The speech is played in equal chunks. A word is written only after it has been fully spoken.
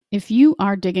If you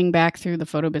are digging back through the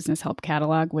Photo Business Help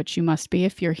catalog, which you must be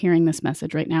if you're hearing this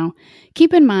message right now,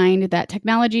 keep in mind that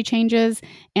technology changes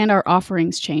and our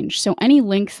offerings change. So any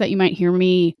links that you might hear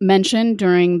me mention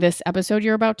during this episode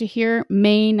you're about to hear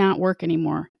may not work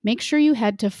anymore. Make sure you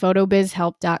head to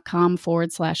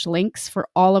photobizhelp.com/links for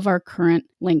all of our current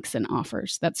links and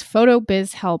offers. That's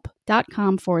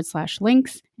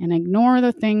photobizhelp.com/links, and ignore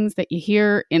the things that you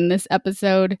hear in this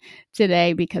episode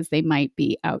today because they might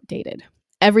be outdated.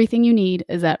 Everything you need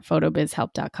is at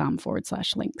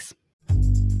photobizhelp.com/links.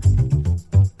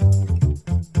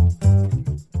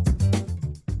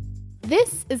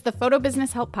 This is the Photo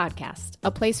Business Help Podcast, a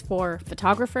place for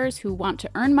photographers who want to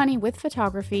earn money with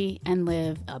photography and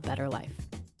live a better life.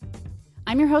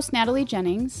 I'm your host, Natalie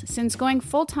Jennings. Since going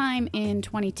full-time in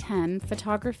 2010,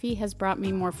 photography has brought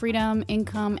me more freedom,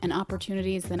 income, and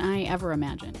opportunities than I ever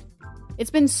imagined.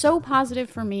 It's been so positive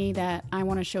for me that I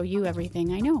want to show you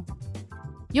everything I know.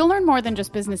 You'll learn more than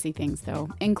just businessy things, though,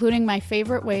 including my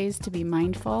favorite ways to be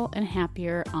mindful and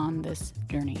happier on this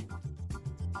journey.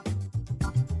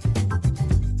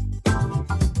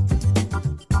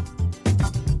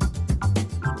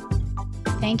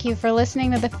 Thank you for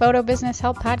listening to the Photo Business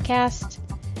Help Podcast.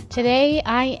 Today,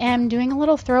 I am doing a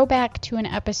little throwback to an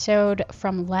episode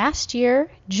from last year,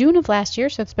 June of last year,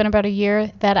 so it's been about a year,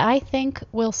 that I think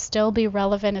will still be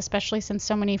relevant, especially since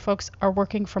so many folks are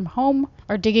working from home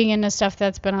or digging into stuff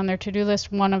that's been on their to-do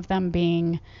list, one of them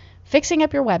being fixing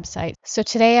up your website. So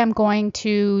today I'm going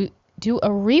to do a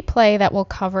replay that will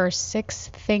cover 6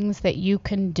 things that you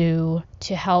can do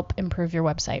to help improve your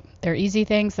website. They're easy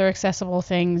things, they're accessible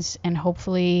things, and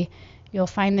hopefully you'll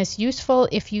find this useful.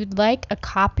 If you'd like a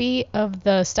copy of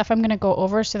the stuff I'm going to go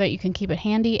over so that you can keep it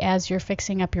handy as you're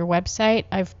fixing up your website,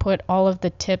 I've put all of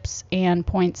the tips and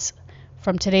points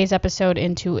from today's episode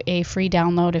into a free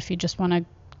download if you just want to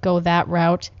go that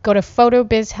route. Go to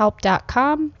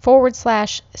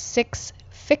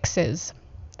photobizhelp.com/6fixes.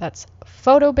 That's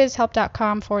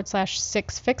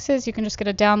photobizhelp.com/6fixes. You can just get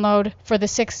a download for the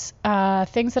 6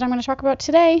 things that I'm going to talk about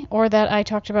today, or that I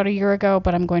talked about a year ago,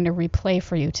 but I'm going to replay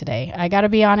for you today. I got to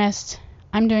be honest,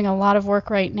 I'm doing a lot of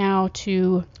work right now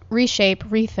to reshape,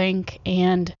 rethink,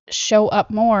 and show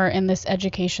up more in this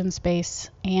education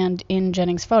space and in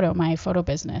Jennings Photo, my photo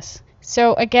business.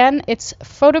 So again, it's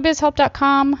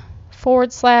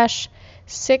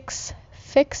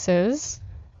photobizhelp.com/6fixes.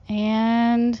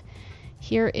 And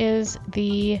here is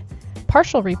the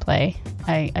partial replay.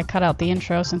 I cut out the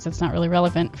intro since it's not really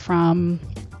relevant from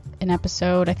an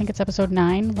episode, I think it's episode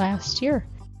 9 last year.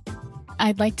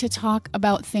 I'd like to talk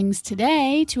about things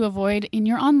today to avoid in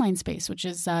your online space, which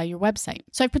is your website.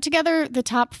 So I put together the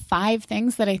top 5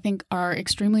 things that I think are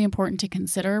extremely important to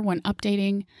consider when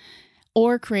updating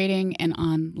or creating an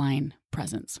online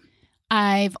presence.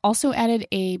 I've also added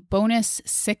a bonus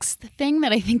 6th thing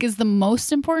that I think is the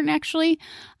most important, actually.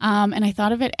 And I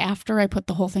thought of it after I put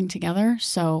the whole thing together.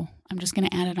 So I'm just going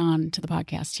to add it on to the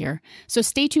podcast here. So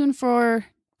stay tuned for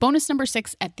bonus number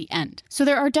 6 at the end. So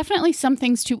there are definitely some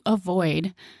things to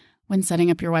avoid when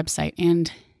setting up your website.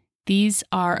 And these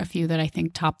are a few that I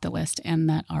think top the list and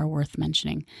that are worth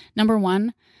mentioning. Number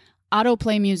 1,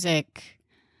 autoplay music.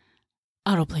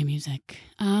 Autoplay music.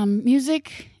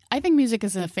 I think music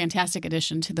is a fantastic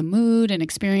addition to the mood and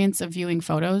experience of viewing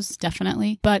photos,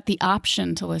 definitely. But the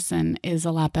option to listen is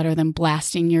a lot better than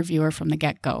blasting your viewer from the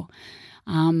get-go.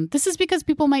 This is because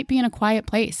people might be in a quiet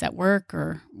place at work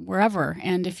or wherever.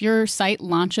 And if your site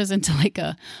launches into like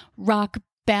a rock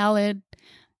ballad,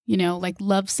 like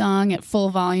love song at full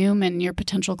volume, and your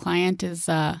potential client is,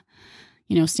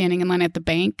 standing in line at the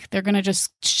bank, they're going to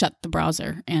just shut the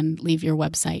browser and leave your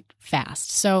website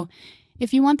fast. So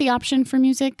if you want the option for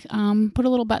music, put a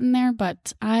little button there,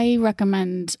 but I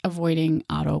recommend avoiding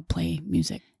autoplay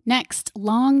music. Next,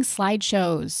 long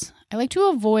slideshows. I like to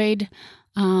avoid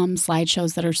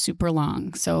slideshows that are super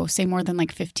long, so say more than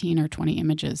like 15 or 20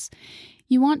 images.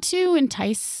 You want to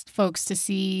entice folks to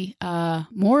see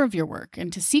more of your work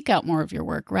and to seek out more of your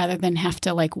work rather than have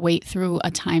to wait through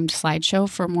a timed slideshow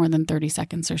for more than 30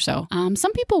 seconds or so.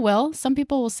 Some people will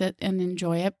sit and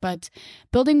enjoy it, but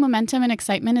building momentum and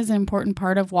excitement is an important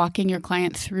part of walking your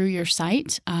client through your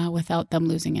site without them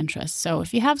losing interest. So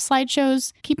if you have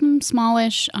slideshows, keep them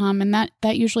smallish, and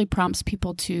that usually prompts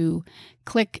people to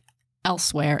click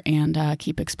elsewhere and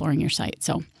keep exploring your site.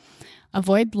 So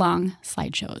avoid long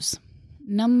slideshows.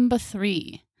 Number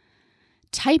 3,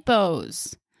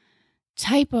 typos.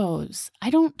 Typos.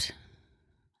 I don't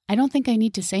think I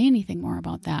need to say anything more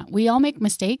about that. We all make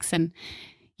mistakes, and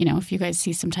if you guys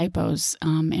see some typos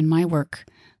in my work,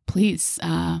 please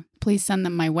please send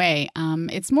them my way.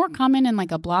 It's more common in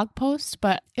like a blog post,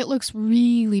 but it looks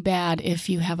really bad if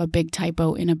you have a big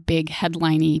typo in a big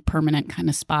headline-y permanent kind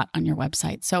of spot on your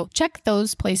website. So check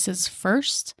those places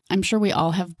first. I'm sure we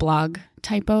all have blog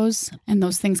typos, and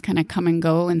those things kind of come and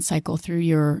go and cycle through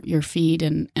your feed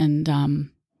and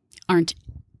aren't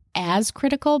as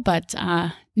critical, but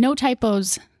no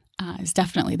typos is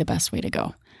definitely the best way to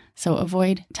go. So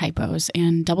avoid typos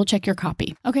and double check your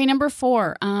copy. Okay, number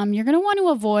 4, you're going to want to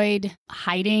avoid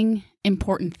hiding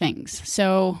important things.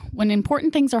 So when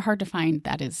important things are hard to find,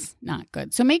 that is not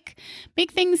good. So make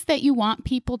things that you want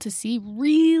people to see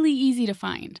really easy to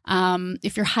find.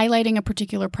 If you're highlighting a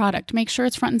particular product, make sure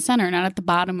it's front and center, not at the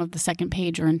bottom of the second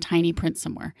page or in tiny print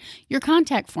somewhere. Your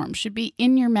contact form should be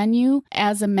in your menu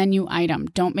as a menu item.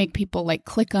 Don't make people like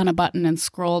click on a button and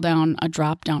scroll down a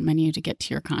drop-down menu to get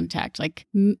to your contact. Like,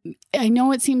 I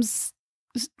know it seems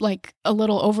like a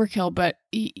little overkill, but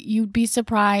you'd be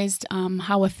surprised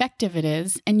how effective it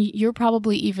is. And you've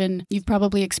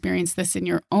probably experienced this in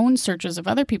your own searches of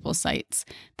other people's sites,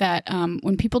 that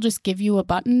when people just give you a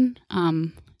button,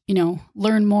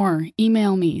 learn more,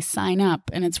 email me, sign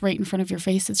up, and it's right in front of your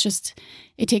face.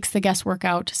 It takes the guesswork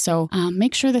out. So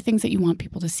make sure the things that you want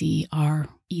people to see are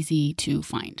easy to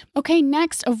find. Okay,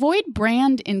 next, avoid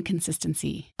brand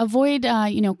inconsistency. Avoid,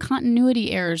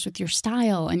 continuity errors with your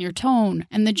style and your tone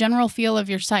and the general feel of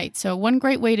your site. So one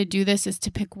great way to do this is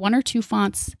to pick 1 or 2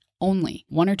 fonts only,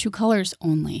 1 or 2 colors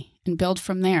only, and build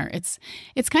from there.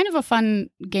 It's kind of a fun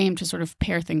game to sort of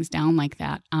pare things down like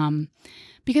that.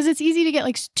 Because it's easy to get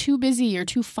like too busy or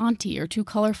too fonty or too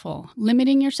colorful.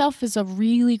 Limiting yourself is a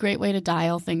really great way to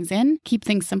dial things in, keep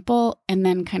things simple, and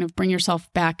then kind of bring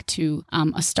yourself back to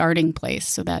a starting place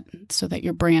so that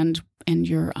your brand and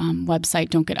your website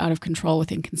don't get out of control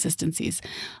with inconsistencies.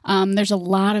 There's a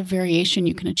lot of variation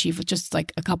you can achieve with just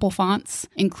like a couple fonts,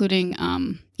 including,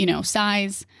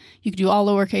 size. You could do all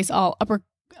lowercase, all upper,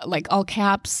 like all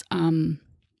caps,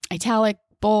 italic,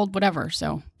 bold, whatever.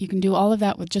 So you can do all of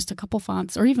that with just a couple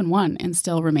fonts or even one and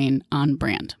still remain on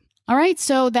brand. All right,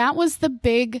 so that was the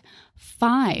big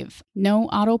 5. No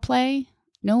autoplay,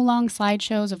 no long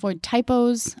slideshows, avoid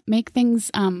typos, make things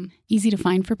easy to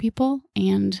find for people,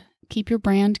 and keep your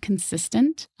brand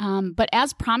consistent. But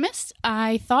as promised,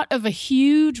 I thought of a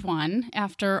huge one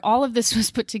after all of this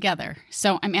was put together.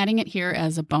 So I'm adding it here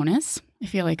as a bonus. I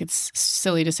feel like it's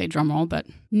silly to say drumroll, but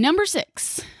number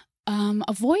 6.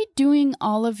 Avoid doing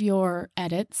all of your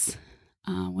edits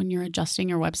when you're adjusting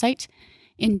your website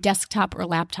in desktop or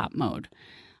laptop mode.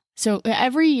 So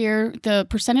every year, the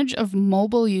percentage of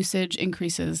mobile usage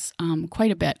increases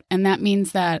quite a bit. And that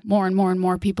means that more and more and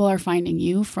more people are finding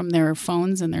you from their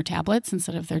phones and their tablets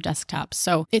instead of their desktops.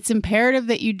 So it's imperative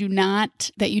that you do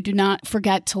not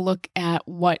forget to look at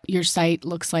what your site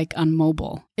looks like on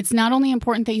mobile. It's not only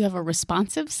important that you have a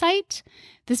responsive site.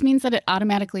 This means that it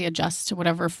automatically adjusts to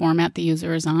whatever format the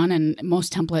user is on, and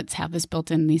most templates have this built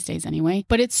in these days anyway.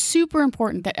 But it's super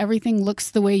important that everything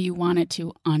looks the way you want it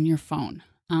to on your phone.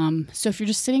 So if you're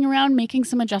just sitting around making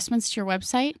some adjustments to your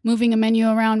website, moving a menu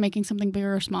around, making something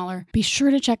bigger or smaller, be sure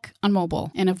to check on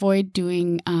mobile and avoid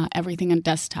doing everything on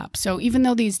desktop. So even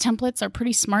though these templates are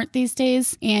pretty smart these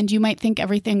days, and you might think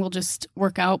everything will just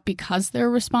work out because they're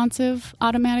responsive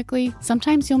automatically,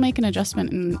 sometimes you'll make an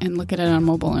adjustment and look at it on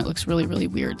mobile and it looks really, really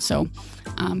weird. So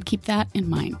keep that in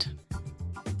mind.